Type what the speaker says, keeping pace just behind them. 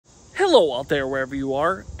Hello out there, wherever you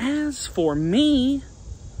are. As for me,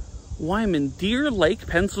 well, I'm in Deer Lake,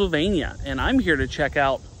 Pennsylvania, and I'm here to check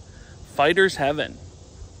out Fighter's Heaven.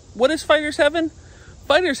 What is Fighter's Heaven?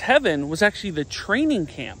 Fighter's Heaven was actually the training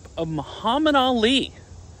camp of Muhammad Ali,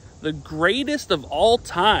 the greatest of all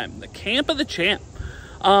time, the camp of the champ.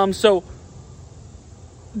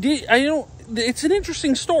 It's an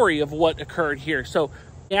interesting story of what occurred here. So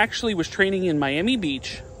he actually was training in Miami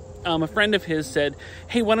Beach. A friend of his said,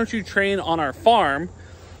 hey, why don't you train on our farm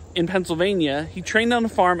in Pennsylvania? He trained on a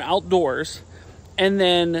farm outdoors, and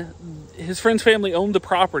then his friend's family owned the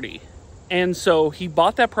property. And so he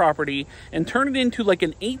bought that property and turned it into like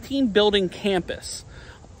an 18-building campus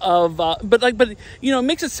of, but you know, it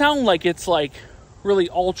makes it sound like it's like really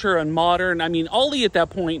ultra and modern. I mean, Ali at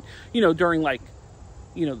that point, you know, during like,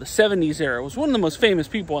 you know, the 70s era, was one of the most famous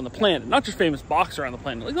people on the planet. Not just famous boxer on the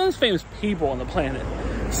planet, like one of the most famous people on the planet.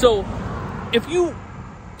 So if you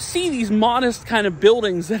see these modest kind of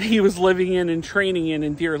buildings that he was living in and training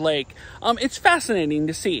in Deer Lake, it's fascinating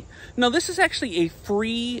to see. Now, this is actually a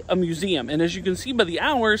free museum, and as you can see by the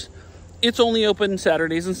hours, it's only open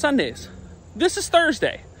Saturdays and Sundays. This is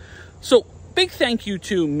Thursday. So big thank you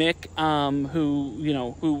to Mick,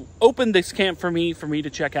 who opened this camp for me to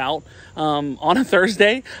check out on a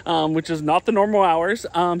Thursday, which is not the normal hours.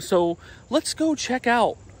 So let's go check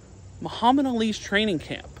out Muhammad Ali's training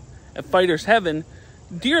camp at Fighter's Heaven,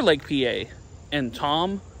 Deer Lake, PA, and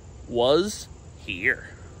Tom was here.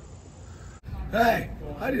 Hey,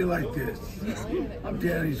 how do you like this? I'm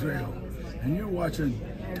Dan Israel, and you're watching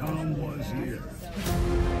Tom Was Here.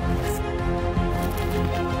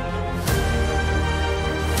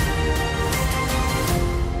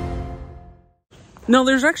 Now,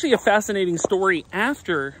 there's actually a fascinating story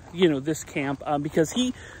after, you know, this camp, because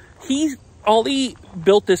Ali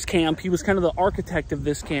built this camp. He was kind of the architect of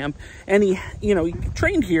this camp, and he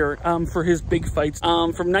trained here for his big fights from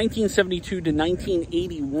 1972 to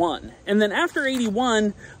 1981. And then after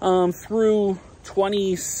 81 through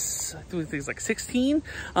 16,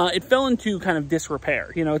 it fell into kind of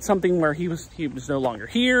disrepair. You know, it's something where he was no longer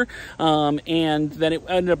here, and then it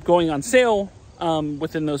ended up going on sale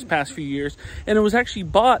within those past few years, and it was actually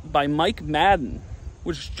bought by Mike Madden,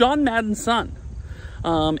 which is John Madden's son.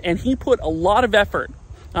 And he put a lot of effort.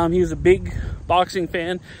 He was a big boxing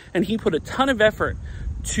fan, and he put a ton of effort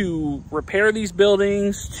to repair these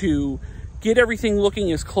buildings, to get everything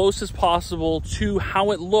looking as close as possible to how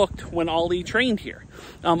it looked when Ali trained here.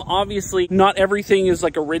 Obviously, not everything is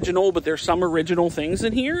like original, but there's some original things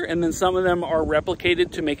in here, and then some of them are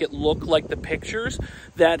replicated to make it look like the pictures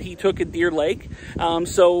that he took at Deer Lake.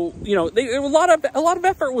 So, you know, a lot of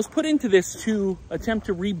effort was put into this to attempt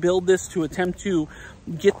to rebuild this, to attempt to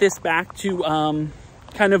get this back to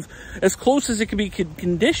kind of as close as it could be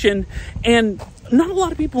conditioned. And not a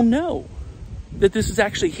lot of people know that this is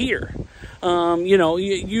actually here. You know,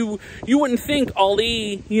 you wouldn't think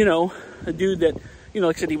Ali, you know, a dude that, you know,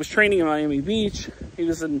 like I said, he was training in Miami Beach. He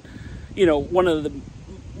was in, you know, one of the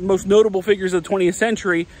most notable figures of the 20th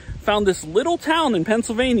century, found this little town in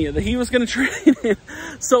Pennsylvania that he was going to train in.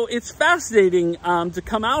 So it's fascinating to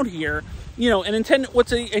come out here, you know, and attend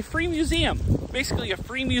what's a free museum, basically a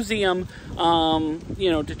free museum,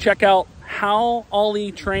 you know, to check out how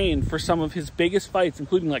Ali trained for some of his biggest fights,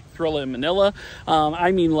 including like Thrilla in Manila.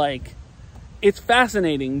 I mean, like, it's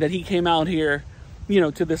fascinating that he came out here, you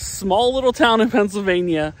know, to this small little town in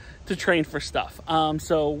Pennsylvania to train for stuff.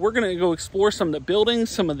 So we're going to go explore some of the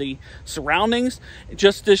buildings, some of the surroundings,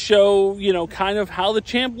 just to show, you know, kind of how the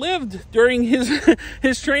champ lived during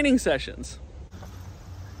his training sessions.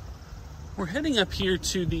 We're heading up here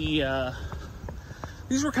to the,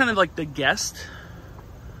 these were kind of like the guest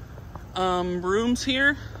rooms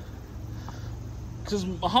here, because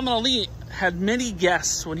Muhammad Ali had many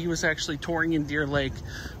guests when he was actually touring in Deer Lake,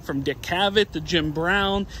 from Dick Cavett to Jim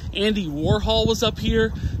Brown. Andy Warhol was up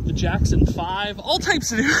here, the Jackson 5, all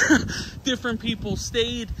types of different people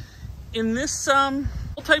stayed in this, all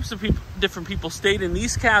types of different people stayed in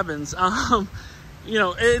these cabins. You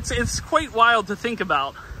know, it's quite wild to think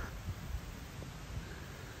about.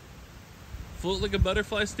 Float like a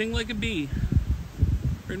butterfly, sting like a bee.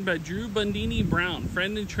 Written by Drew Bundini Brown,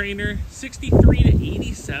 friend and trainer, 63 to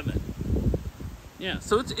 87. Yeah,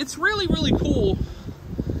 so it's really, really cool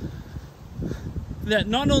that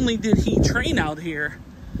not only did he train out here,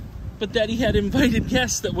 but that he had invited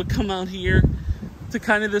guests that would come out here to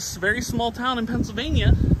kind of this very small town in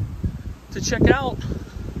Pennsylvania to check out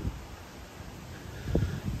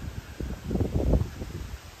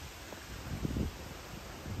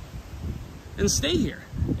and stay here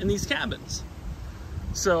in these cabins.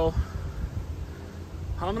 So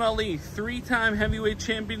Muhammad Ali, 3-time heavyweight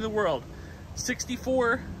champion of the world.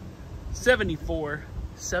 64, 74,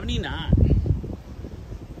 79.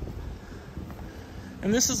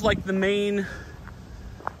 And this is like the main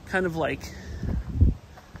kind of like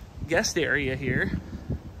guest area here.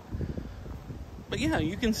 But yeah,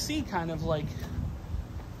 you can see kind of like,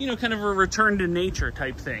 you know, kind of a return to nature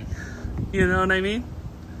type thing. You know what I mean?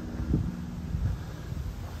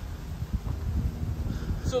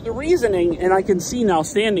 So the reasoning, and I can see now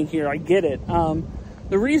standing here, I get it.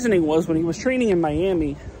 The reasoning was when he was training in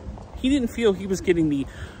Miami, he didn't feel he was getting the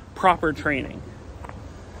proper training,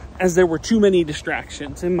 as there were too many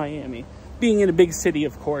distractions in Miami, being in a big city,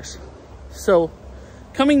 of course. So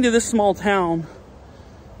coming to this small town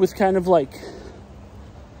with kind of like,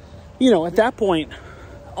 you know, at that point,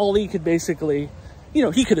 Ali could basically, you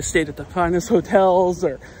know, he could have stayed at the finest hotels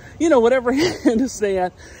or, you know, whatever he had to stay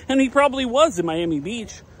at. And he probably was in Miami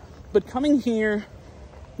Beach. But coming here,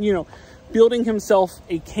 you know, building himself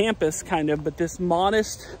a campus kind of, but this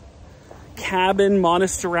modest cabin,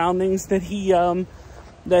 modest surroundings that he you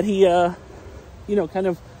know, kind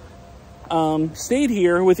of stayed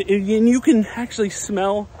here with. And you can actually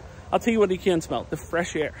smell, I'll tell you what you can smell, the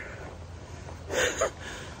fresh air.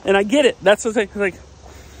 And I get it. That's the thing, like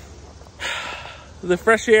the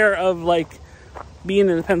fresh air of like being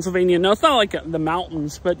in Pennsylvania. No, it's not like the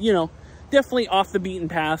mountains, but you know, definitely off the beaten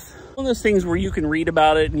path. One of those things where you can read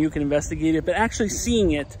about it and you can investigate it, but actually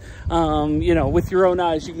seeing it, you know, with your own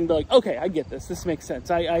eyes, you can be like, okay, I get this. This makes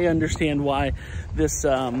sense. I understand why this,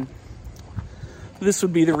 this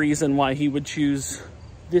would be the reason why he would choose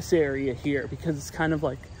this area here, because it's kind of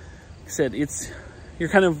like I said, you're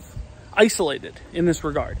kind of isolated in this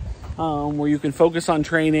regard, where you can focus on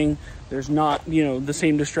training. There's not, you know, the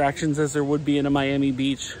same distractions as there would be in a Miami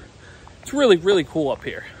Beach. It's really, really cool up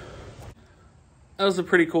here. That was a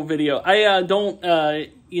pretty cool video.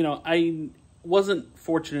 You know, I wasn't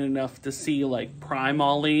fortunate enough to see like prime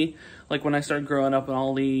Ali. Like when I started growing up, and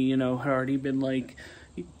Ali, you know, had already been like,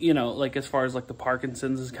 you know, like as far as like the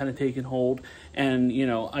Parkinson's is kind of taken hold. And, you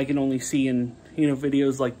know, I can only see in, you know,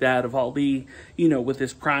 videos like that of Ali, you know, with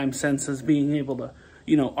his prime senses, being able to,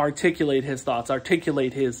 you know, articulate his thoughts,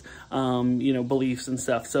 articulate his, you know, beliefs and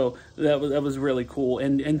stuff. So that was really cool.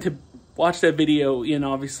 And to watch that video, you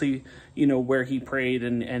know, obviously, you know, where he prayed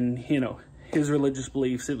and, you know, his religious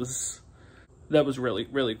beliefs, that was really,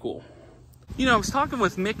 really cool. You know, I was talking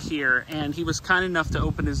with Mick here, and he was kind enough to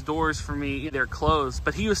open his doors for me. They're closed,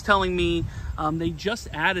 but he was telling me they just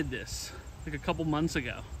added this like a couple months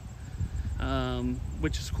ago,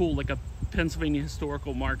 which is cool, like a Pennsylvania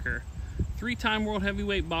historical marker. 3-time world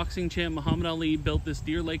heavyweight boxing champ Muhammad Ali built this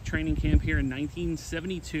Deer Lake training camp here in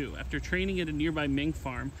 1972. After training at a nearby mink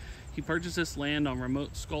farm, he purchased this land on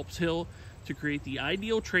remote Sculp's Hill to create the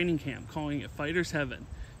ideal training camp, calling it Fighter's Heaven.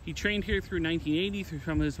 He trained here through 1980 through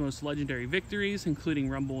some of his most legendary victories, including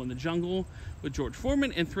Rumble in the Jungle with George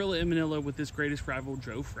Foreman and Thrilla in Manila with his greatest rival,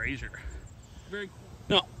 Joe Frazier. Very cool.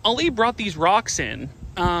 Now, Ali brought these rocks in,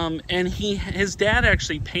 and his dad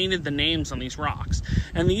actually painted the names on these rocks.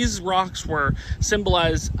 And these rocks were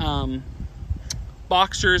symbolized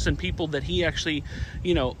boxers and people that he actually,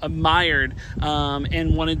 you know, admired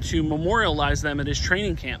and wanted to memorialize them at his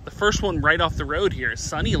training camp. The first one right off the road here is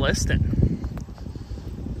Sonny Liston.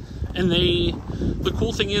 And the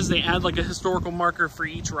cool thing is they add like a historical marker for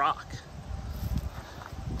each rock.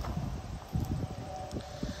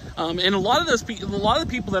 And a lot of the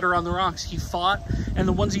people that are on the rocks he fought, and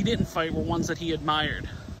the ones he didn't fight were ones that he admired.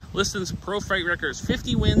 Liston's pro fight record is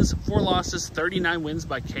 50 wins, 4 losses, 39 wins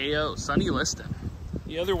by KO. Sonny Liston.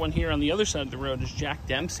 The other one here on the other side of the road is Jack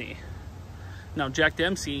Dempsey. Now, Jack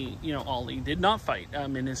Dempsey, you know, Ali did not fight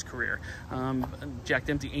in his career. Jack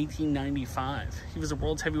Dempsey, 1895. He was a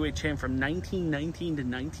world's heavyweight champ from 1919 to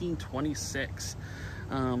 1926.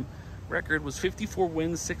 Record was 54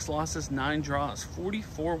 wins, 6 losses, 9 draws,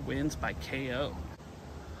 44 wins by KO.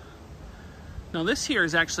 Now, this here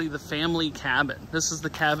is actually the family cabin. This is the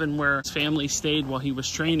cabin where his family stayed while he was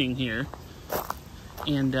training here.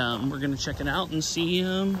 And we're going to check it out and see...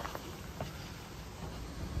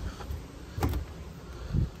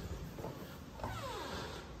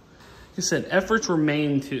 Like I said, efforts were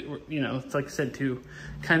made to, you know, like I said, to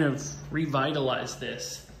kind of revitalize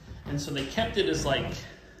this. And so they kept it as like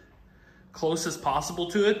close as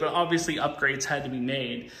possible to it, but obviously upgrades had to be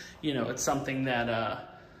made. You know, it's something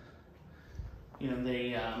that, you know,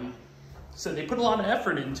 they put a lot of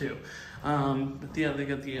effort into. But yeah, they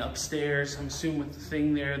got the upstairs. I'm assuming with the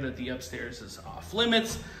thing there that the upstairs is off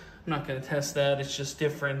limits. I'm not going to test that. It's just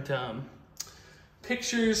different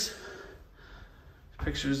pictures.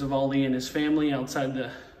 Pictures of Ali and his family outside the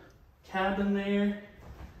cabin there.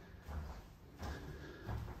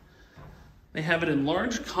 They have an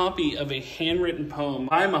enlarged copy of a handwritten poem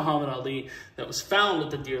by Muhammad Ali that was found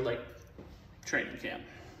at the Deer Lake training camp.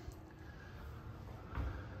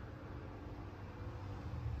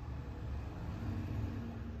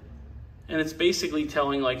 And it's basically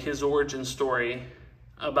telling like his origin story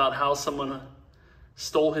about how someone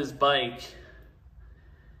stole his bike,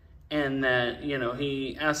 and that, you know,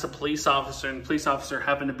 he asked a police officer, and the police officer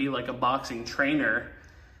happened to be like a boxing trainer.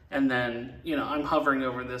 And then, you know, I'm hovering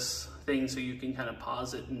over this thing so you can kind of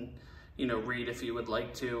pause it and, you know, read if you would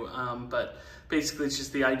like to. But basically it's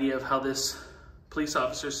just the idea of how this police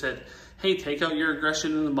officer said, hey, take out your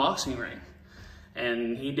aggression in the boxing ring.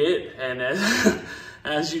 And he did. And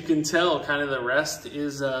as you can tell, kind of the rest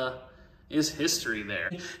is history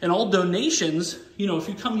there. And all donations, you know, if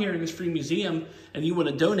you come here in this free museum and you want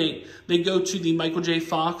to donate, they go to the Michael J.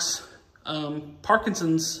 Fox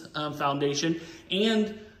Parkinson's Foundation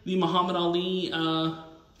and the Muhammad Ali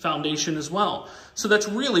Foundation as well. So that's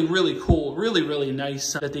really, really cool. Really, really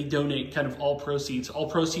nice that they donate kind of all proceeds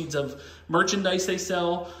of merchandise they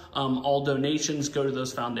sell. All donations go to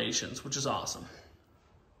those foundations, which is awesome.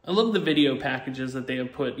 I love the video packages that they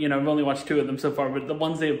have put. You know, I've only watched 2 of them so far, but the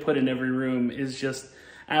ones they have put in every room is just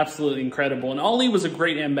absolutely incredible. And Ali was a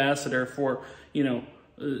great ambassador for, you know,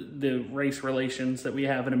 the race relations that we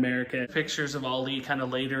have in America. Pictures of Ali kind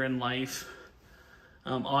of later in life.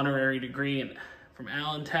 Honorary degree from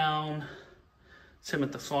Allentown. It's him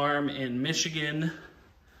at the farm in Michigan.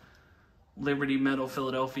 Liberty Medal,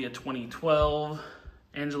 Philadelphia, 2012.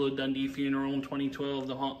 Angelo Dundee funeral in 2012,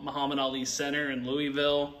 the Muhammad Ali Center in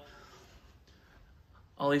Louisville.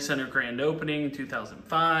 Ali Center grand opening in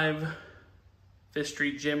 2005. Fifth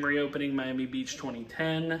Street Gym reopening, Miami Beach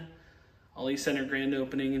 2010. Ali Center grand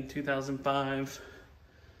opening in 2005.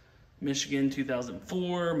 Michigan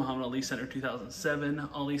 2004. Muhammad Ali Center 2007.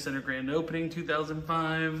 Ali Center grand opening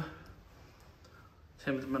 2005.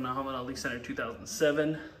 Muhammad Ali Center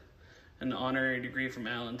 2007. And the honorary degree from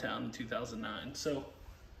Allentown in 2009. So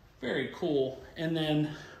very cool. And then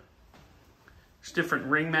there's different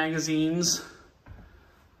ring magazines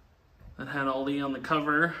that had Ali on the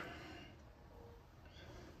cover.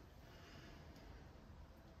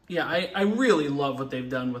 Yeah, I really love what they've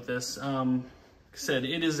done with this. Like I said,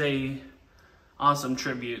 it is a awesome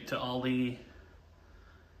tribute to Ali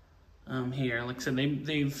here. Like I said,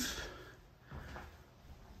 they've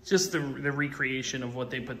just the recreation of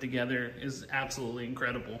what they put together is absolutely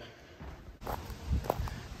incredible.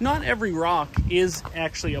 Not every rock is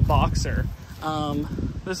actually a boxer.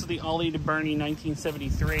 This is the Ali to Bernie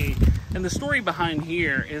 1973. And the story behind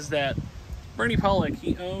here is that Bernie Pollock,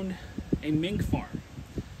 he owned a mink farm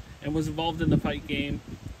and was involved in the fight game.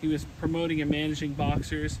 He was promoting and managing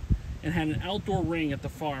boxers and had an outdoor ring at the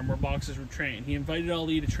farm where boxers were trained. He invited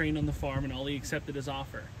Ali to train on the farm, and Ali accepted his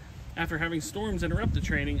offer. After having storms interrupt the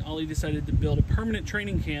training, Ali decided to build a permanent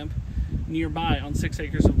training camp nearby on 6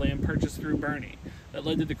 acres of land purchased through Bernie. That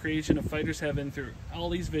led to the creation of Fighters Heaven through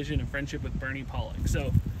Ali's vision and friendship with Bernie Pollock.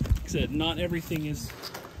 So, like I said, not everything is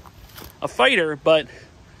a fighter, but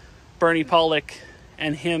Bernie Pollock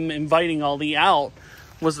and him inviting Ali out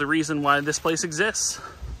was the reason why this place exists.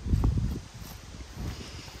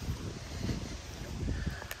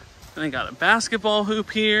 And they got a basketball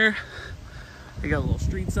hoop here. They got a little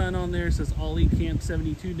street sign on there. It says Ali Camp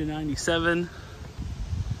 72 to 97.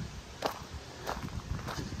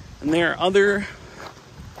 And there are other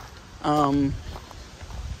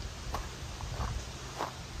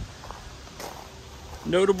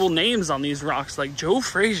notable names on these rocks, like Joe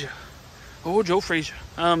Frazier. Oh, Joe Frazier.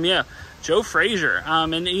 Yeah, Joe Frazier.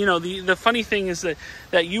 And you know, the funny thing is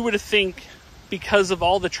that you would think, because of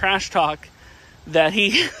all the trash talk that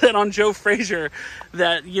on Joe Frazier,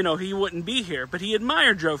 that, you know, he wouldn't be here, but he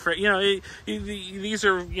admired Joe Frazier. You know, these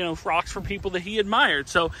are, you know, rocks for people that he admired.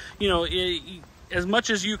 So, you know, as much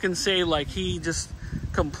as you can say, like, he just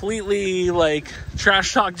completely, like,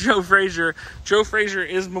 trash talk Joe Frazier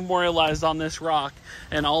is memorialized on this rock,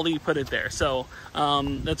 and Ali put it there. So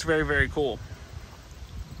that's very, very cool.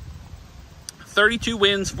 32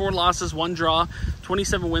 wins, 4 losses, 1 draw,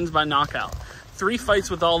 27 wins by knockout. 3 fights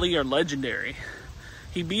with Ali are legendary.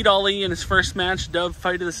 He beat Ali in his first match, dubbed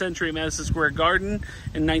Fight of the Century at Madison Square Garden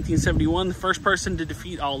in 1971, the first person to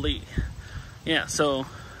defeat Ali. Yeah, so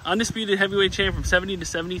undisputed heavyweight champ from 70 to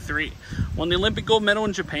 73. Won the Olympic gold medal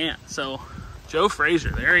in Japan. So Joe Frazier,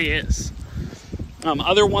 there he is.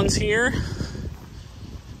 Other ones here.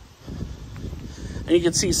 And you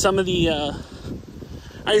can see some of the,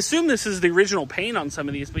 I assume this is the original paint on some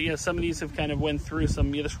of these, but yeah, some of these have kind of went through some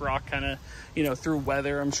of this rock kind of, you know, through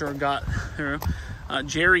weather, I'm sure got through.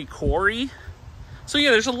 Jerry Corey, So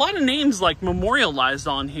yeah, there's a lot of names like memorialized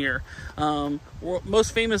on here.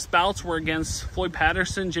 Most famous bouts were against Floyd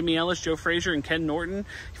Patterson, Jimmy Ellis, Joe Frazier, and Ken Norton.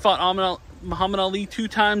 He fought Muhammad Ali 2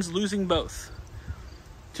 times, losing both.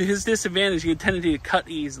 To his disadvantage, he had tendency to cut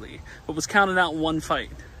easily, but was counted out in 1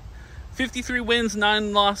 fight. 53 wins,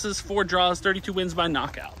 9 losses, 4 draws, 32 wins by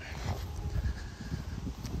knockout.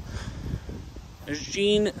 There's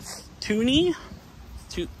Gene Tunney.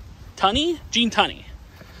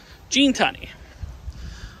 Gene Tunney.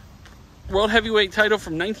 World heavyweight title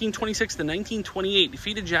from 1926 to 1928.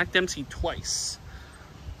 Defeated Jack Dempsey twice.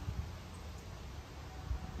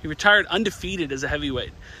 He retired undefeated as a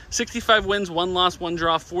heavyweight. 65 wins, 1 loss, 1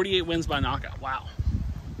 draw, 48 wins by knockout. Wow.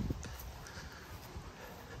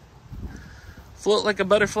 Float like a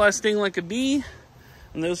butterfly, sting like a bee.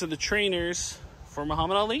 And those are the trainers for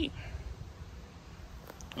Muhammad Ali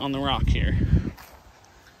on the rock here.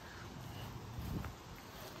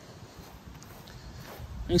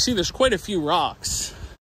 You see there's quite a few rocks.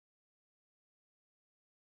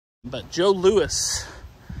 But Joe Louis.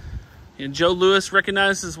 Joe Louis,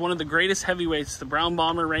 recognized as one of the greatest heavyweights. The Brown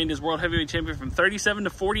Bomber reigned as world heavyweight champion from 37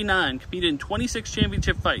 to 49. Competed in 26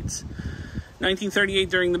 championship fights. 1938,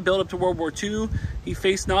 during the build-up to World War II, he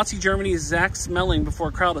faced Nazi Germany's Zach Smelling before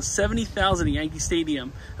a crowd of 70,000 at Yankee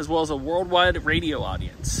Stadium, as well as a worldwide radio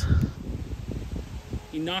audience.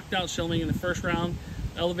 He knocked out Schilling in the first round,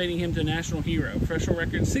 elevating him to a national hero. Professional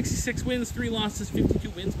record, 66 wins, 3 losses,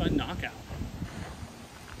 52 wins by knockout.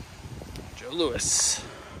 Joe Louis.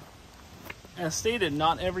 As stated,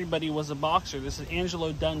 not everybody was a boxer. This is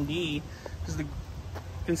Angelo Dundee, who's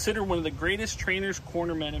considered one of the greatest trainers,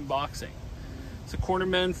 cornermen in boxing. He's a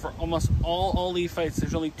cornerman for almost all Ali fights.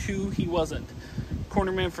 There's only 2 he wasn't.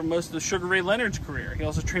 Cornerman for most of the Sugar Ray Leonard's career. He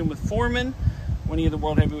also trained with Foreman, winning the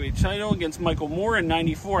world heavyweight title against Michael Moore in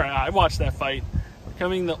 '94. I watched that fight.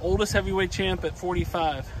 Becoming the oldest heavyweight champ at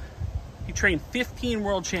 45. He trained 15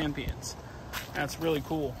 world champions. That's really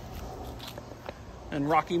cool. And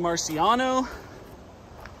Rocky Marciano,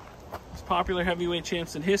 most popular heavyweight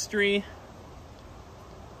champs in history.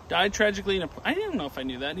 Died tragically in I didn't know if I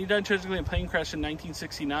knew that. He died tragically in a plane crash in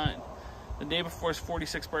 1969, the day before his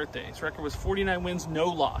 46th birthday. His record was 49 wins, no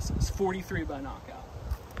losses, 43 by knockout.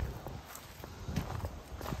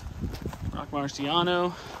 Rocky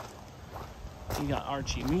Marciano. You got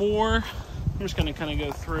Archie Moore. I'm just going to kind of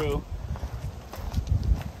go through.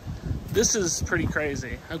 This is pretty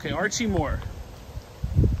crazy. Okay, Archie Moore.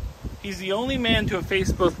 He's the only man to have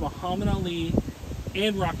faced both Muhammad Ali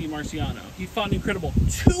and Rocky Marciano. He fought an incredible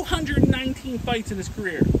 219 fights in his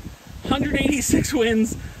career. 186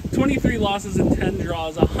 wins, 23 losses, and 10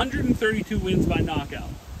 draws. 132 wins by knockout.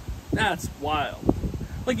 That's wild.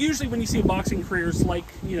 Like, usually when you see boxing careers like,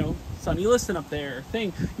 Sonny Liston up there,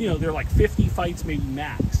 they're like 50 fights maybe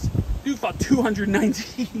max. Dude fought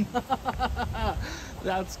 219.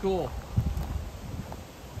 That's cool.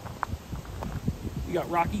 You got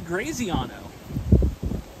Rocky Graziano,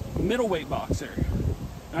 middleweight boxer.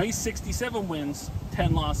 Now he's 67 wins,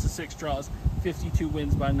 10 losses, 6 draws, 52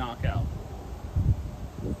 wins by knockout.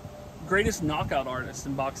 Greatest knockout artist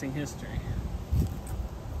in boxing history.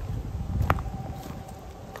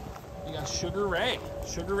 You got Sugar Ray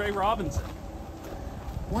Robinson.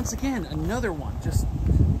 Once again, another one, just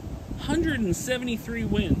 173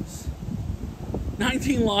 wins,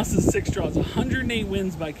 19 losses, 6 draws, 108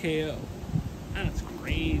 wins by KO. That's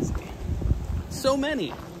crazy. So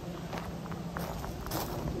many.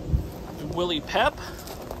 And Willie Pep.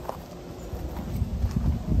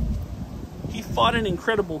 He fought an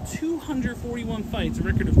incredible 241 fights, a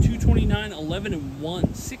record of 229, 11 and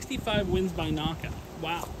 1, 65 wins by knockout.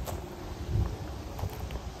 Wow.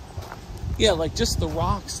 Yeah, like just the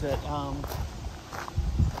rocks that,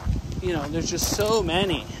 there's just so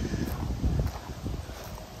many.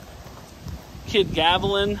 Kid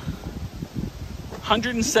Gavilan,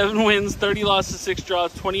 107 wins, 30 losses, 6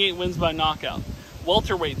 draws, 28 wins by knockout.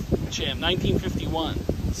 Welterweight champ,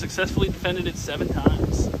 1951. Successfully defended it 7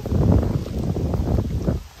 times.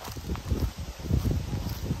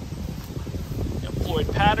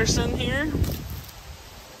 Floyd Patterson here.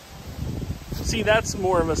 See, that's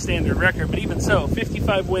more of a standard record, but even so,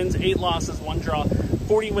 55 wins, 8 losses, 1 draw,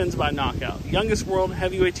 40 wins by knockout. Youngest world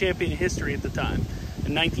heavyweight champion in history at the time,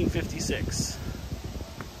 in 1956.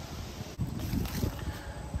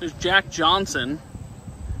 There's Jack Johnson,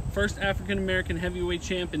 first African-American heavyweight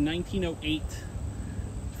champ in 1908,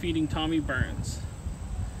 defeating Tommy Burns.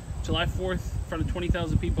 July 4th, in front of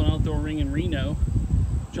 20,000 people in an outdoor ring in Reno,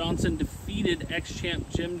 Johnson defeated ex-champ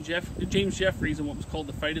James Jeffries in what was called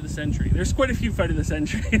the Fight of the Century. There's quite a few Fight of the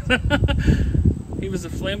Century. He was a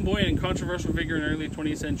flamboyant and controversial figure in the early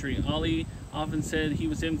 20th century. Ali often said he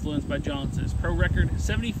was influenced by Johnson. His pro record,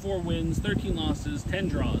 74 wins, 13 losses, 10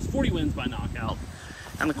 draws, 40 wins by knockout.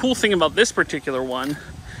 And the cool thing about this particular one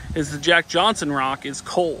is the Jack Johnson rock is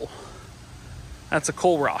coal. That's a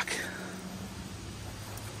coal rock.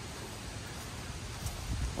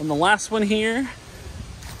 And the last one here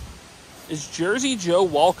is Jersey Joe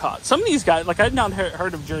Walcott. Some of these guys, like I'd not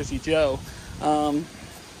heard of Jersey Joe.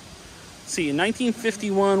 See, in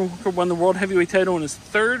 1951, won the World Heavyweight title in his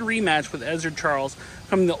third rematch with Ezzard Charles,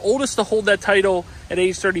 becoming the oldest to hold that title at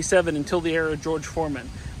age 37 until the era of George Foreman.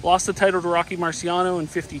 Lost the title to Rocky Marciano in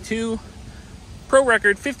 52. Pro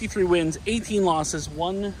record, 53 wins, 18 losses,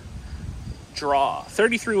 1 draw,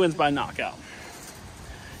 33 wins by knockout.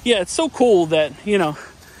 Yeah, it's so cool that, you know,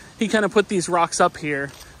 he kind of put these rocks up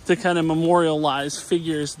here to kind of memorialize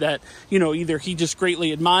figures that, you know, either he just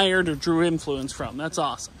greatly admired or drew influence from. That's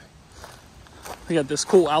awesome. We got this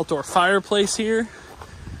cool outdoor fireplace here.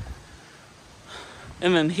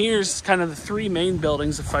 And then here's kind of the 3 main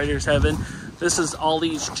buildings of Fighters Heaven. This is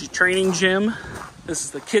Ali's training gym. This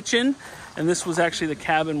is the kitchen. And this was actually the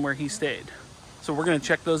cabin where he stayed. So we're going to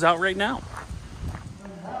check those out right now.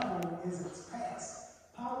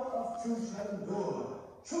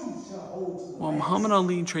 While Muhammad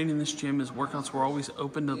Ali trained in this gym, his workouts were always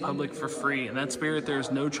open to the public for free. In that spirit, there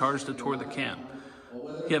is no charge to tour the camp.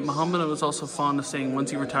 Yet Muhammad was also fond of saying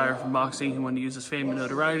once he retired from boxing, he wanted to use his fame and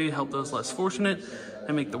notoriety to help those less fortunate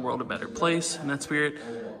and make the world a better place. In that spirit,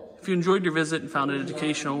 if you enjoyed your visit and found it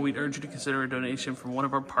educational, we'd urge you to consider a donation from one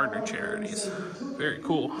of our partner charities. Very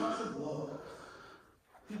cool. Oh,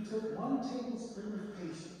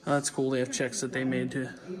 that's cool. They have checks that they made to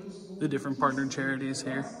the different partner charities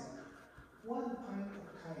here.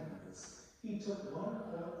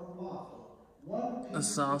 This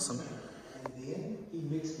is awesome.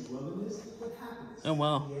 Oh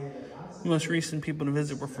wow. The most recent people to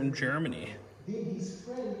visit were from Germany.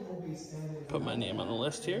 Put my name on the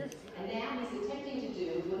list here. And now he's attempting to do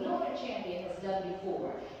what no other champion has done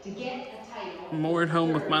before, to get a title. I'm more at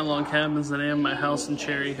home with my log cabins than I am my house in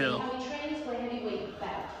Cherry Hill.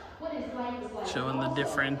 Showing the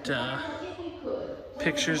different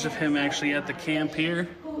pictures of him actually at the camp here.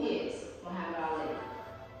 Who is Muhammad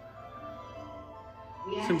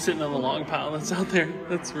Ali? It's him sitting on the log pile that's out there.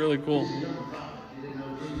 That's really cool.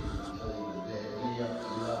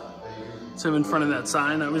 It's him in front of that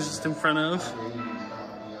sign I was just in front of.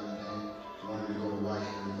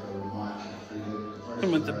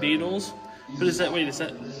 Him with the Beatles. But is that, wait, is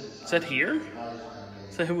that here?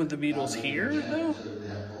 Is that him with the Beatles here, though?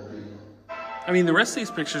 I mean, the rest of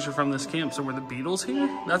these pictures are from this camp, so were the Beatles here?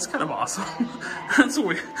 That's kind of awesome. That's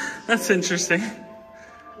weird. That's interesting.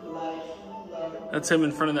 That's him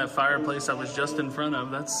in front of that fireplace I was just in front of.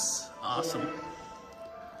 That's awesome.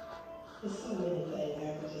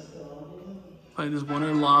 Fight is won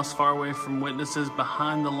or lost, far away from witnesses,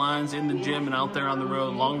 behind the lines, in the gym, and out there on the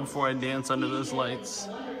road, long before I dance under those lights.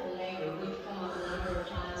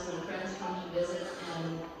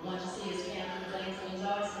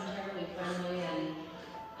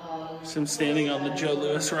 It's him standing on the Joe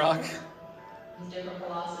Louis rock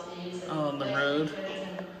on the road.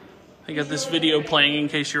 I got this video playing in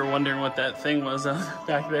case you were wondering what that thing was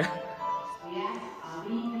back there.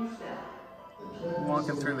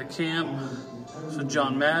 Walking through the camp. So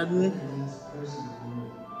John Madden.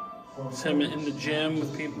 It's him in the gym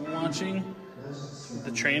with people watching.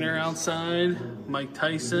 The trainer outside. Mike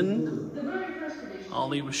Tyson.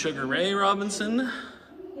 Ali with Sugar Ray Robinson.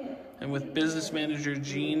 And with business manager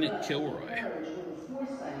Gene Kilroy.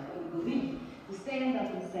 Stand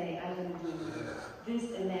up and say, I'm going to do this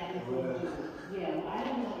and that and do. Yeah, well, I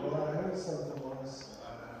don't know. Well, I heard something once.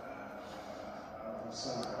 I'm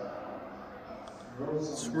sorry.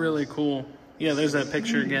 It's really cool. Yeah, there's that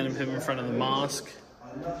picture again of him in front of the mosque.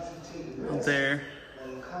 Out there.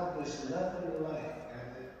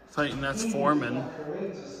 Fighting, that's Foreman.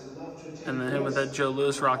 And then him with that Joe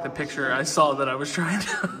Louis rock, the picture I saw that I was trying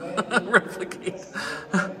to replicate.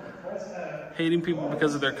 Hating people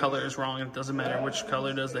because of their color is wrong. It doesn't matter which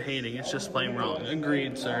color does the hating. It's just plain wrong.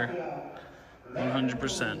 Agreed, sir.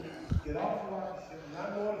 100%.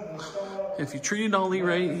 If you treated Ali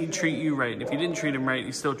right, he'd treat you right. If you didn't treat him right,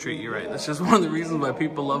 he'd still treat you right. That's just one of the reasons why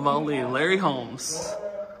people love Ali. Larry Holmes.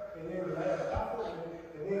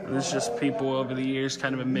 And it's just people over the years,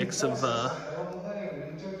 kind of a mix of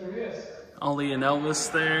Ali and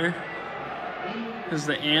Elvis there. There's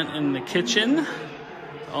the ant in the kitchen.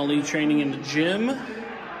 Ali training in the gym.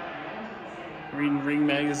 Reading Ring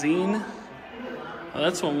magazine. Oh,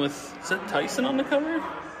 that's one with, is that Tyson on the cover?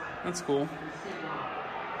 That's cool.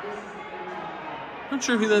 Not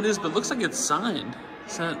sure who that is, but looks like it's signed.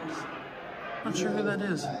 Is that? Not sure who that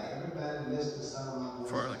is.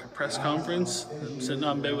 For like a press conference, I'm sitting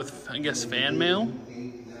on bed with, I guess, fan mail.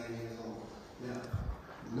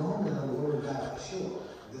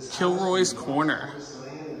 Kilroy's Corner.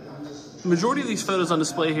 The majority of these photos on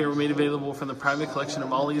display here were made available from the private collection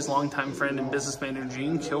of Ollie's longtime friend and business manager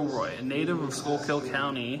Gene Kilroy, a native of Schuylkill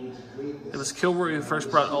County. It was Kilroy who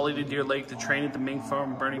first brought Ollie to Deer Lake to train at the mink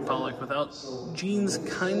farm Bernie Pollock. Without Gene's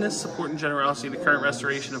kindness, support, and generosity, the current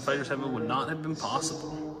restoration of Fighter's Heaven would not have been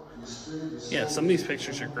possible. Yeah, some of these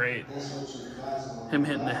pictures are great. Him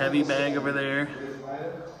hitting the heavy bag over there.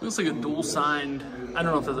 Looks like a dual signed. I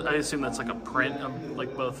don't know if that's, I assume that's like a print of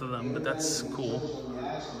like both of them, but that's cool.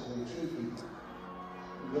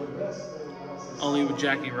 Ollie with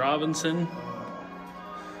Jackie Robinson.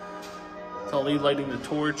 It's Ollie lighting the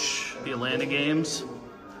torch, the Atlanta games.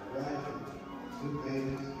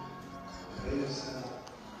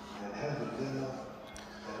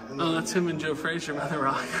 Oh, that's him and Joe Frazier by the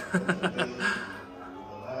rock.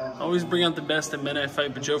 Always bring out the best in men I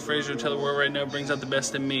fight, but Joe Frazier, tell the world right now, brings out the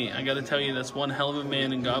best in me. I gotta tell you, that's one hell of a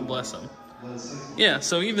man, and God bless him. Yeah,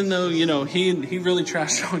 so even though, you know, he really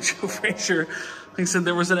trashed talked Joe Frazier, like I said,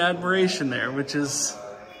 there was an admiration there, which is...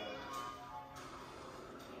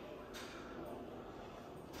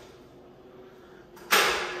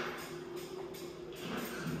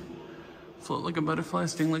 Float like a butterfly,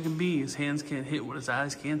 sting like a bee. His hands can't hit what his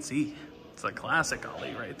eyes can't see. It's a classic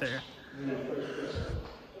Ollie right there.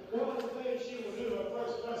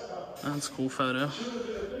 That's a cool photo.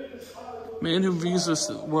 Man who views this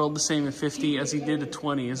world the same at 50 as he did at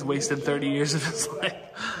 20 has wasted 30 years of his life.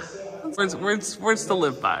 Words to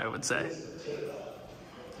live by, I would say.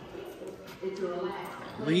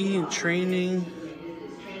 Lee in training.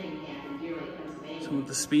 So with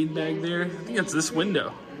the speed bag there. I think it's this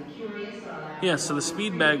window. Yeah, so the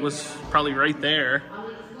speed bag was probably right there.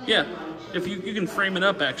 Yeah, if you can frame it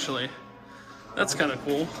up actually. That's kind of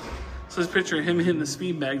cool. So this picture of him hitting the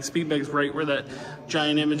speed bag. The speed bag's right where that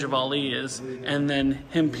giant image of Ali is. And then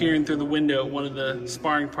him peering through the window, one of the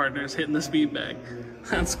sparring partners hitting the speed bag.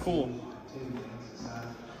 That's cool.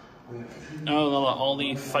 Oh, a lot of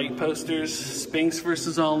Ali fight posters. Spinks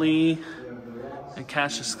versus Ali. And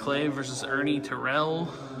Cassius Clay versus Ernie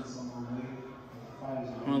Terrell.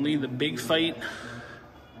 I'm gonna lead the big fight.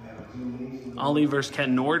 Ali versus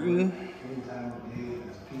Ken Norton.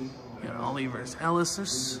 Got Ali versus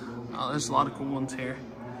Ellis. There's a lot of cool ones here.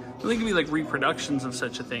 I think it could be like reproductions of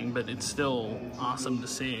such a thing, but it's still awesome to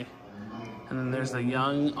see. And then there's the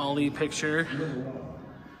young Ali picture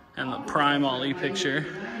and the prime Ali picture.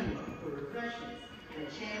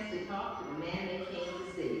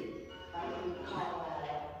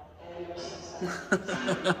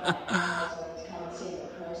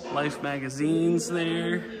 Life magazines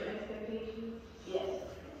there.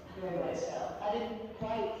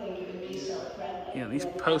 Yeah, these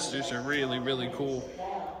posters are really, really cool.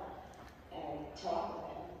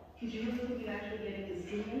 Did you really think you'd actually get into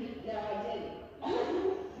treatment? No, I didn't.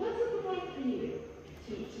 What's it like for you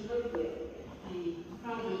to live with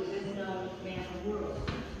probably the best known man in the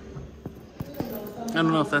world? I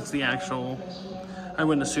don't know if that's the actual, I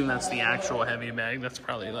wouldn't assume that's the actual heavy bag. That's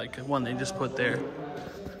probably like one they just put there.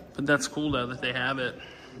 But that's cool though that they have it.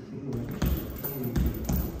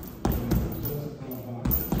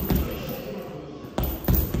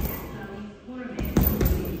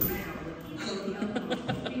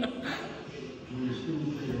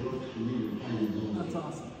 That's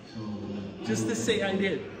awesome. Just to say I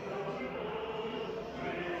did.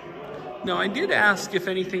 Now I did ask if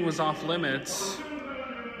anything was off limits.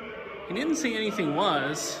 He didn't say anything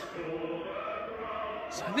was.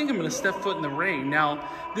 So I think I'm gonna step foot in the ring. Now,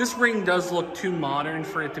 this ring does look too modern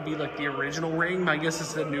for it to be like the original ring. I guess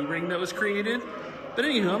it's the new ring that was created. But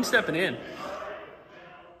anywho, I'm stepping in.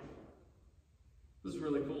 This is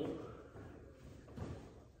really cool.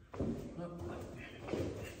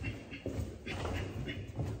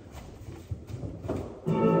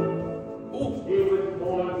 Oh. He was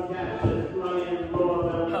born Cassius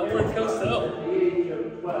Howard Cosell. At the age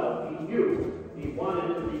of 12, he knew he wanted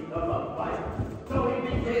to become a fighter. So he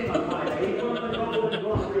became a fighter. He won the Golden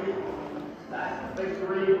Glory. That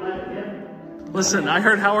victory led him. Listen, I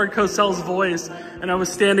heard Howard Cosell's voice, and I was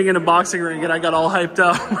standing in a boxing ring, and I got all hyped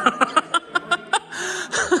up.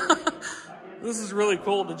 This is really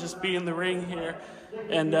cool to just be in the ring here.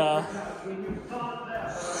 And I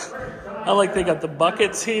like they got the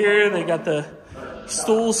buckets here. They got the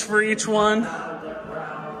stools for each one.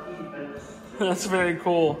 That's very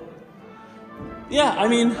cool. Yeah, I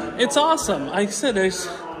mean, it's awesome. Like I said,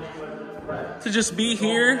 to just be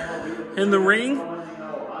here in the ring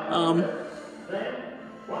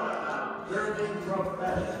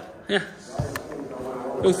Yeah.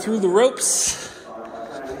 Go through the ropes.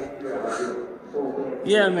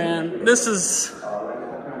 Yeah, man. This is,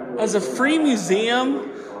 as a free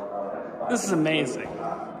museum, this is amazing.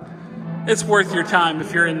 It's worth your time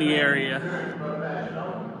if you're in the area.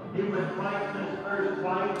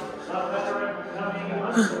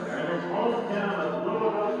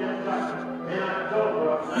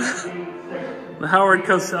 The Howard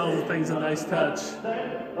Cosell thing's a nice touch.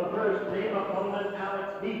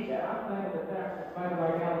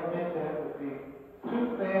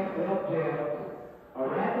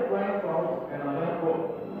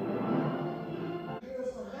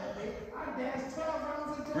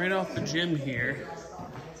 Right off the gym here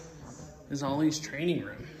is Ollie's training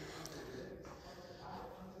room.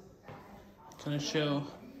 Gonna show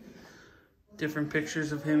different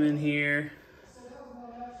pictures of him in here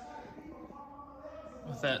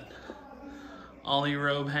with that Ollie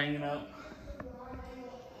robe hanging up.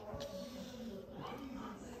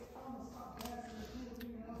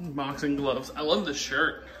 Boxing gloves. I love the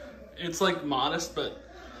shirt. It's like modest, but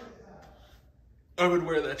I would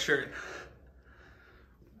wear that shirt.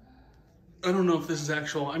 I don't know if this is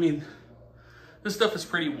actual, I mean, this stuff is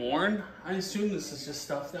pretty worn. I assume this is just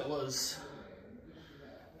stuff that was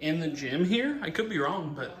in the gym here. I could be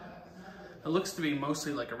wrong, but it looks to be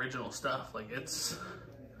mostly like original stuff. Like it's,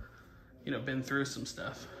 you know, been through some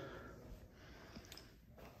stuff.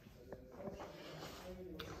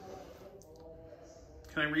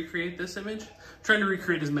 Can I recreate this image? I'm trying to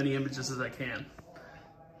recreate as many images as I can.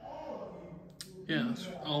 Yeah, it's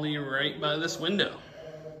Ollie right by this window.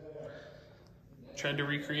 Tried to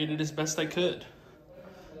recreate it as best I could.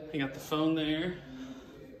 I got the phone there.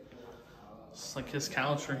 It's like his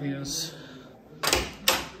couch where he is.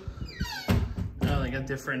 Oh, they got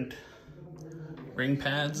different ring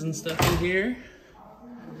pads and stuff in here.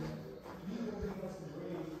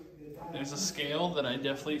 There's a scale that I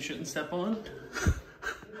definitely shouldn't step on.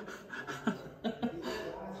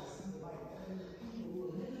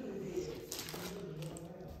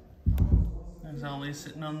 There's Ollie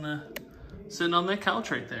sitting on that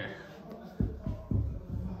couch right there.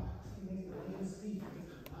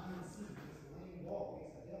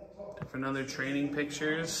 Different other training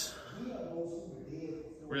pictures.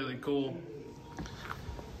 Really cool.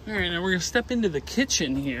 All right, now we're gonna step into the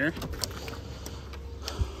kitchen here.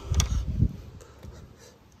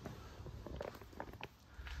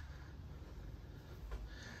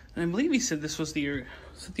 And I believe he said this was the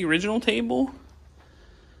original table.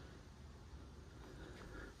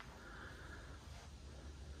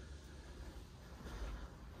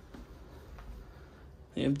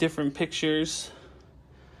 They have different pictures.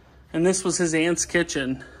 And this was his aunt's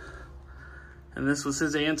kitchen. And this was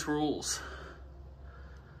his aunt's rules.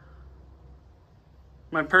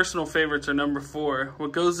 My personal favorites are number 4.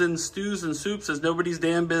 What goes in stews and soups is nobody's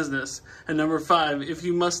damn business. And number 5, if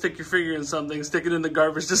you must stick your finger in something, stick it in the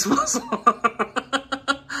garbage disposal.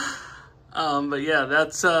 But yeah,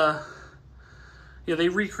 that's, yeah, they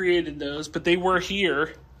recreated those, but they were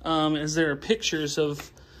here, as there are pictures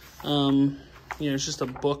of, you know, it's just a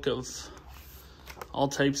book of all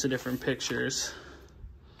types of different pictures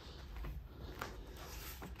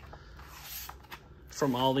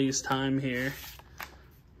from Ollie's time here.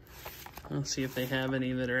 Let's see if they have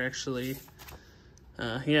any that are actually,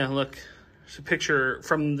 yeah, look, there's a picture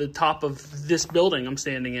from the top of this building I'm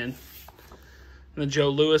standing in. The Joe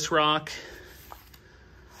Louis rock.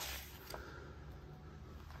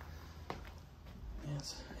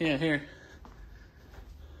 Yes. Yeah, here.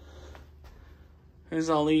 There's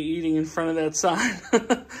Ollie eating in front of that sign.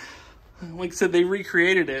 Like I said, they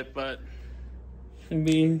recreated it, but he'd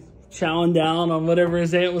be chowing down on whatever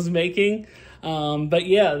his aunt was making. But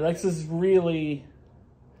yeah, this is really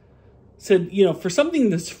said, you know, for something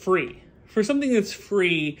that's free,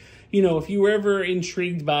 you know, if you were ever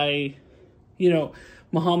intrigued by, you know,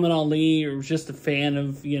 Muhammad Ali or just a fan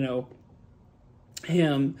of, you know,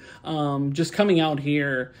 him, just coming out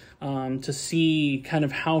here, to see kind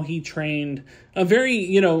of how he trained very,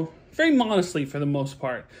 you know, very modestly for the most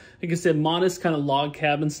part. Like I said, modest kind of log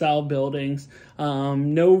cabin style buildings,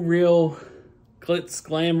 no real glitz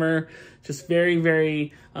glamour, just very,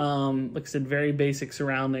 very, like I said, very basic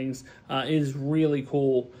surroundings. It is really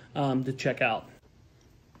cool to check out.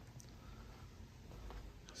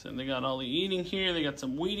 So they got Ollie eating here. They got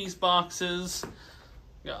some Wheaties boxes.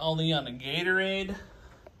 Got Ollie on a Gatorade.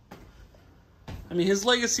 I mean, his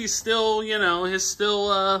legacy's still, you know, it's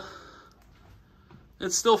still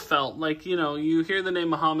felt. Like, you know, you hear the name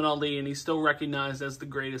Muhammad Ali and he's still recognized as the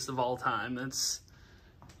greatest of all time. That's,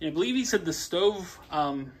 I believe he said the stove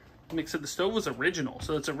Mick said the stove was original.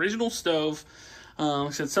 So it's original stove.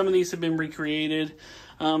 Said some of these have been recreated.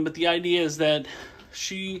 But the idea is that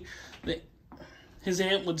his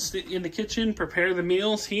aunt would sit in the kitchen, prepare the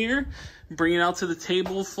meals here, bring it out to the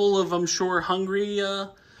table full of, I'm sure, hungry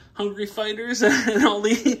fighters and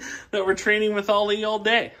Ali that were training with Ali all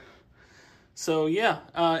day. So yeah,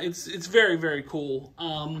 it's very, very cool.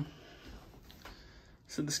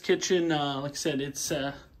 So this kitchen, like I said, it's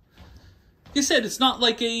it's not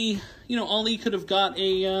like a, Ali could have got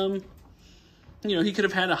a, he could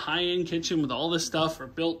have had a high-end kitchen with all this stuff or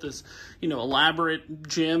built this, elaborate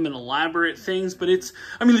gym and elaborate things. But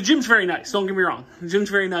the gym's very nice. Don't get me wrong. The gym's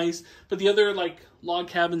very nice. But the other, log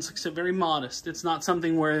cabins, like I said, very modest. It's not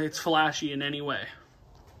something where it's flashy in any way.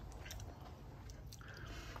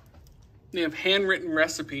 They have handwritten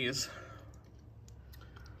recipes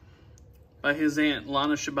by his aunt,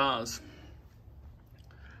 Lana Shabazz.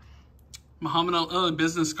 Muhammad Ali,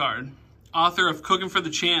 business card. Author of Cooking for the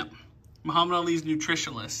Champ. Muhammad Ali's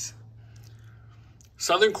nutritionist.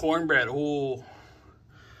 Southern cornbread. Oh,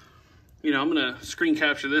 I'm going to screen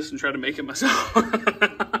capture this and try to make it myself.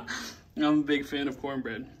 I'm a big fan of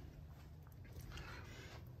cornbread.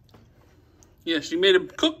 Yeah, she made a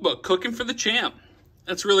cookbook, Cooking for the Champ.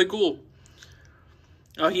 That's really cool.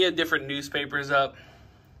 Oh, he had different newspapers up.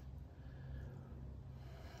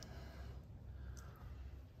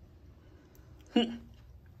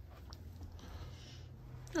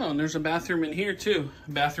 Oh, and there's a bathroom in here, too.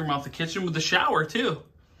 A bathroom off the kitchen with a shower, too.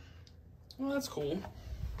 Well, that's cool.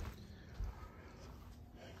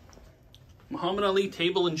 Muhammad Ali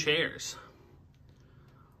table and chairs.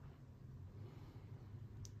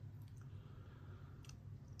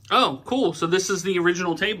 Oh, cool. So this is the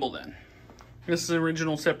original table, then. This is the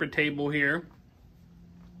original separate table here.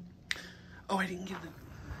 Oh, I didn't get it.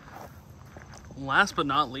 Last but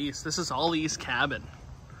not least, this is Ali's cabin.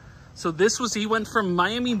 So he went from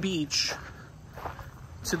Miami Beach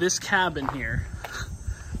to this cabin here.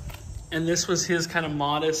 And this was his kind of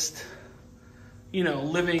modest,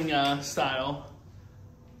 living style.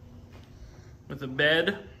 With a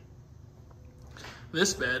bed.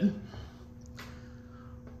 This bed.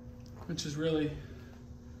 Which is really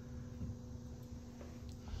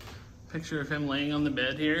a picture of him laying on the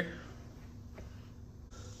bed here.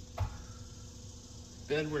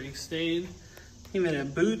 Bed where he stayed. He even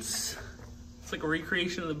had boots. It's like a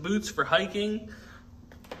recreation of the boots for hiking.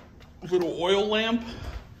 Little oil lamp.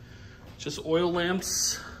 Just oil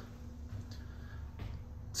lamps.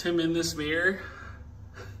 It's him in this mirror.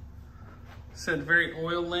 Said very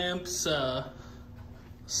oil lamps.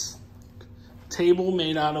 Table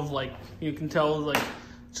made out of you can tell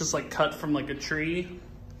just cut from a tree.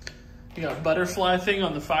 You got a butterfly thing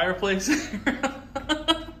on the fireplace.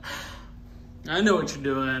 I know what you're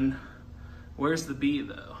doing. Where's the bee,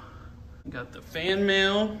 though? Got the fan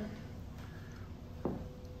mail.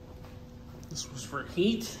 This was for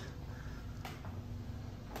heat.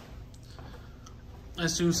 I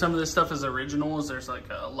assume some of this stuff is original, as there's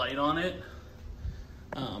a light on it.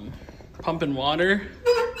 Pumping water.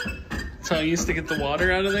 That's how I used to get the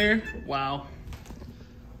water out of there. Wow.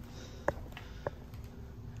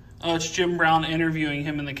 Oh, it's Jim Brown interviewing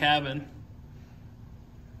him in the cabin.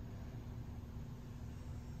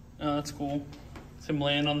 Oh, that's cool. It's him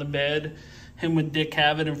laying on the bed. Him with Dick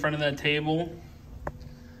Cavett in front of that table.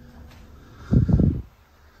 Dick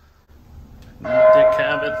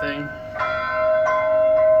Cavett thing.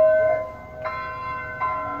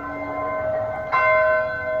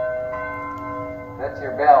 That's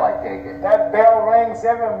your bell, I take it. That bell rings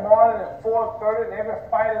every morning at 4:30, and every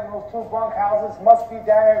fighter in those two bunkhouses must be down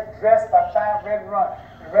here dressed by 5 ready to run.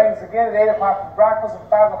 It rings again at 8 o'clock for breakfast and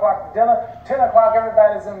 5 o'clock for dinner. 10 o'clock,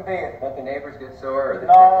 everybody's in bed. Don't the neighbors get sore? Or the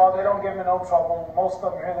no, they don't give me no trouble. Most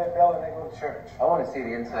of them hear that bell and they go to church. I want to see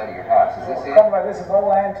the inside of your house. Is this it? This is an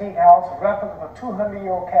old antique house, replica of a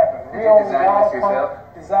 200-year-old cabin. Did you design this yourself?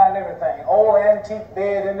 Designed everything. Old antique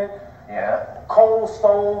bed in it. Yeah. Coal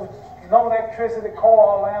stove. No electricity,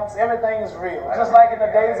 coal lamps, everything is real. Just like in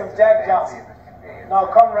the days of Jack Johnson. No,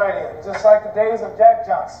 come right in. Just like the days of Jack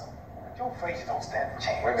Johnson. Your face don't stand a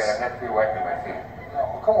chance. Wait a minute, I'm not through wiping my feet.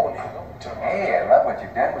 No, come on in. Hey, I love what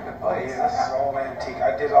you've done with the place. Yeah, this is all antique.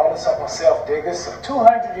 I did all this up myself, dig. This is a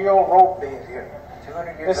 200-year-old rope bed here.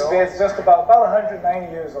 200 years this old? This bed's just about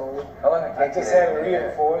 190 years old. How long did it take I just had it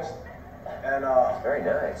reinforced. And very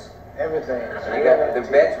nice. Everything. So you got the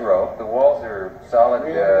bed's rope, the walls are solid.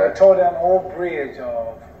 We tore down an old bridge,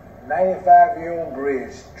 95-year-old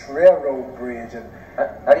bridge, railroad bridge. And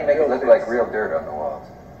how do you make it look like real dirt on the walls?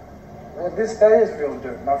 Well, that is real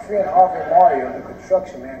dirt. My friend Harvey Mario, the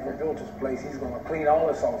construction man who built this place, he's going to clean all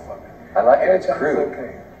this off of it. I like it. It's crude.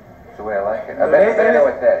 Okay. That's the way I like it. I bet I know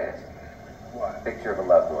what that is. What? Picture of a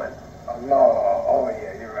loved one. No. Oh,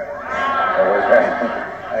 yeah, you're right. That was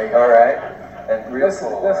right. All right. And real This is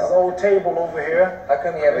cool. an old table over here. How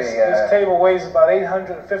come you have This table weighs about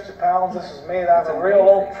 850 pounds. This is made out of a real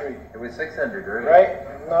oak tree. It was 600 earlier.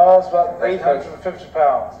 Right? No, it's about 850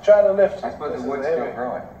 pounds. Try to lift it. I suppose This the wood's is still heavy.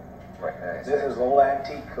 growing. Right, nice. This is old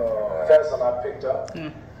antique pheasant I picked up.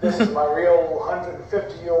 This is my real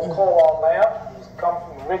 150-year-old coal lamp. It's come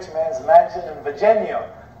from a rich man's mansion in Virginia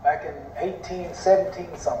back in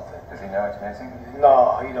 1817 something. Does he know it's missing?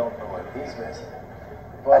 No, he don't know it. He's missing.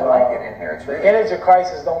 But, I like it in here. It's the really energy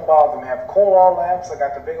crisis don't bother me. I have coal oil lamps. I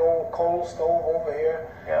got the big old coal stove over here.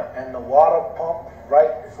 Yeah. And the water pump right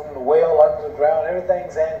from the well under the ground.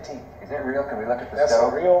 Everything's antique. Is it real? Can we look at the That's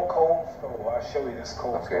stove? a real coal stove. I'll show you this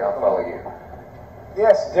coal Okay, stove. I'll follow you.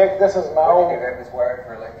 Yes, Dick, this is my What, old... do you have this wired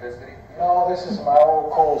for electricity? No, this is my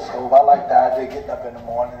old coal stove. I like the idea of getting up in the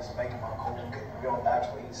mornings and making my coal get real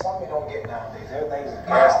natural heat. Something you don't get nowadays. Everything's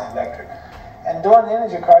gas and electric. And during the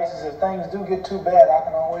energy crisis, if things do get too bad, I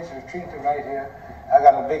can always retreat to right here. I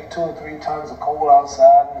got a big 2 or 3 tons of coal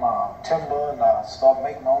outside and my timber, and I start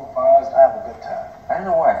making my own fires and I have a good time. I don't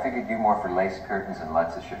know why. I figured you more for lace curtains and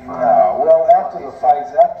lots of chiffon. No, well, after the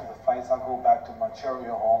fights, I go back to my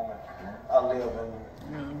Cheerio home and I live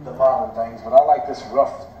in the modern things. But I like this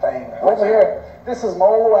rough thing. Over here, this is my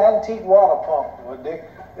old antique water pump, Dick.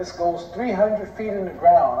 This goes 300 feet in the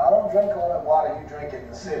ground. I don't drink all that water you drink in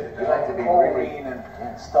the city. You like to be chlorine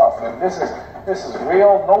and stuff. And this is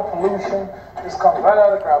real, no pollution. This comes right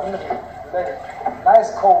out of the ground.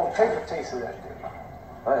 Nice cold. Take a taste of that, Dick.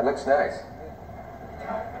 Oh, it looks nice.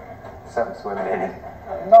 Something swimming in it.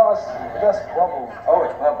 No, it's just bubbles. Oh,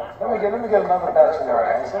 it's bubbles. Let me get another batch of All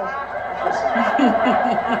right. that.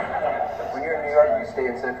 When you're in New York, do you stay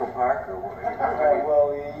in Central Park or what?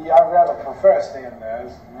 Well, yeah, I'd rather prefer staying there.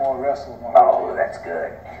 It's more restful. Oh, that's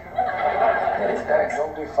good. That's nice.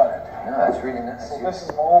 Don't be funny. No, that's really nice. So this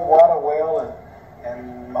is my old water well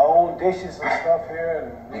and my old dishes and stuff here,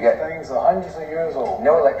 and these things are hundreds of years old.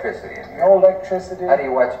 No electricity in here. No electricity. How do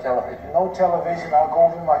you watch television? No television. I go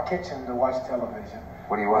over in my kitchen to watch television.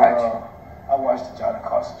 What do you watch? I watch the Johnny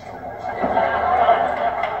Carson show.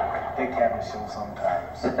 Dick Cameron show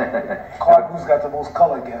sometimes. Who's got the most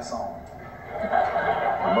color guests on?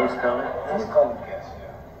 The most color? Most color guests,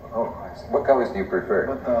 yeah. Oh, what colors do you prefer?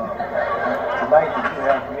 But tonight that you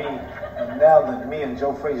have me, and now that me and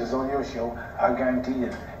Joe Frazier's on your show, I guarantee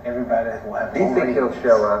you everybody will have. Do you think he'll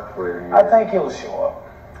show up? I think he'll show up.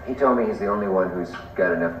 He told me he's the only one who's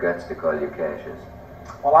got enough guts to call you Cassius.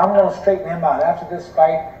 Well, I'm going to straighten him out. After this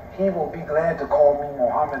fight, he will be glad to call me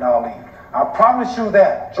Muhammad Ali. I promise you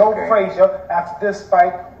that. Joe Frazier, after this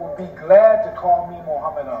fight, will be glad to call me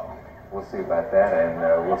Muhammad Ali. We'll see about that, and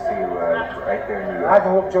we'll see you right there in New York. I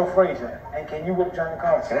can whip Joe Frazier, and can you whip Johnny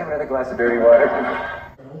Carson? Can I have another glass of dirty water?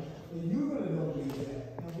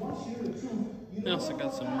 They also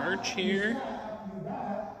got some merch here.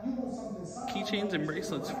 Keychains and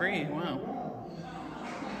bracelets free. Wow.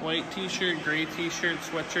 White t-shirt, gray t-shirt,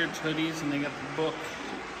 sweatshirts, hoodies, and they got the book.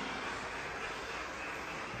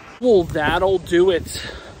 Well, that'll do it.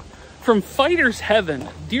 From Fighter's Heaven,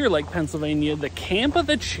 Deer Lake, Pennsylvania, the camp of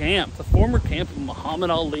the champ, the former camp of Muhammad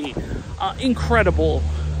Ali. Incredible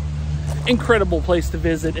place to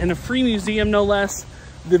visit, and a free museum, no less.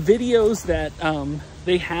 The videos that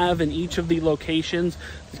they have in each of the locations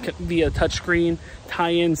via touchscreen tie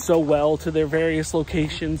in so well to their various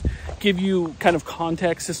locations, give you kind of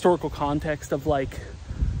context, historical context of like,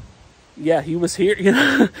 yeah, he was here, you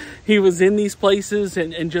know, he was in these places,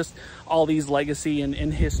 and just all these legacy and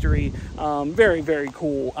history. Very, very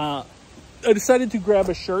cool. I decided to grab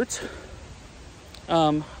a shirt.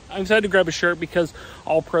 I decided to grab a shirt because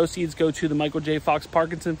all proceeds go to the Michael J. Fox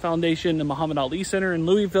Parkinson Foundation and Muhammad Ali Center in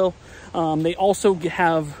Louisville. They also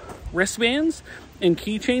have wristbands and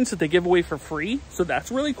keychains that they give away for free, so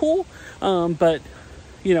that's really cool. But,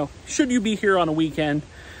 you know, should you be here on a weekend,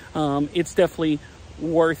 it's definitely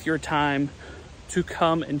worth your time to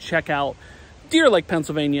come and check out Deer Lake,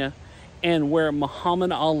 Pennsylvania, and where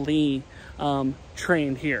Muhammad Ali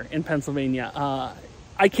trained here in Pennsylvania.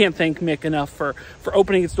 I can't thank Mick enough for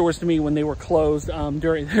opening its doors to me when they were closed.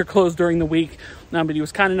 They're closed during the week, but he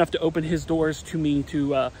was kind enough to open his doors to me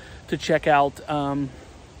to check out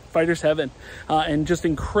Fighter's Heaven, and just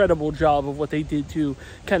incredible job of what they did to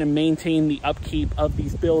kind of maintain the upkeep of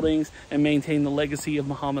these buildings and maintain the legacy of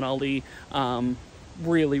Muhammad Ali.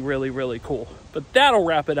 Really, really, really cool. But that'll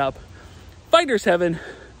wrap it up. Fighter's Heaven,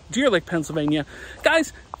 Deer Lake, Pennsylvania.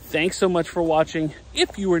 Guys, Thanks so much for watching.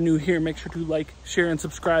 If you are new here, make sure to like, share, and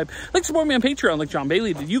subscribe. Like, support me on Patreon like John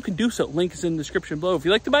Bailey did. You can do so. Link is in the description below. If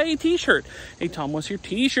you'd like to buy a t-shirt, a Tomwashere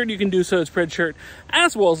t-shirt, you can do so. It's Spreadshirt,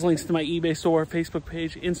 as well as links to my eBay store, Facebook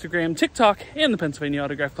page, Instagram, TikTok, and the Pennsylvania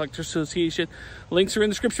Autograph Collectors Association. Links are in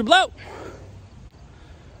the description below.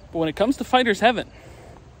 But when it comes to Fighter's Heaven,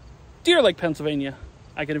 dear Lake, Pennsylvania,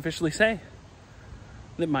 I can officially say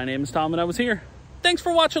that my name is Tom and I was here. Thanks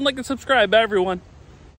for watching, like, and subscribe, everyone.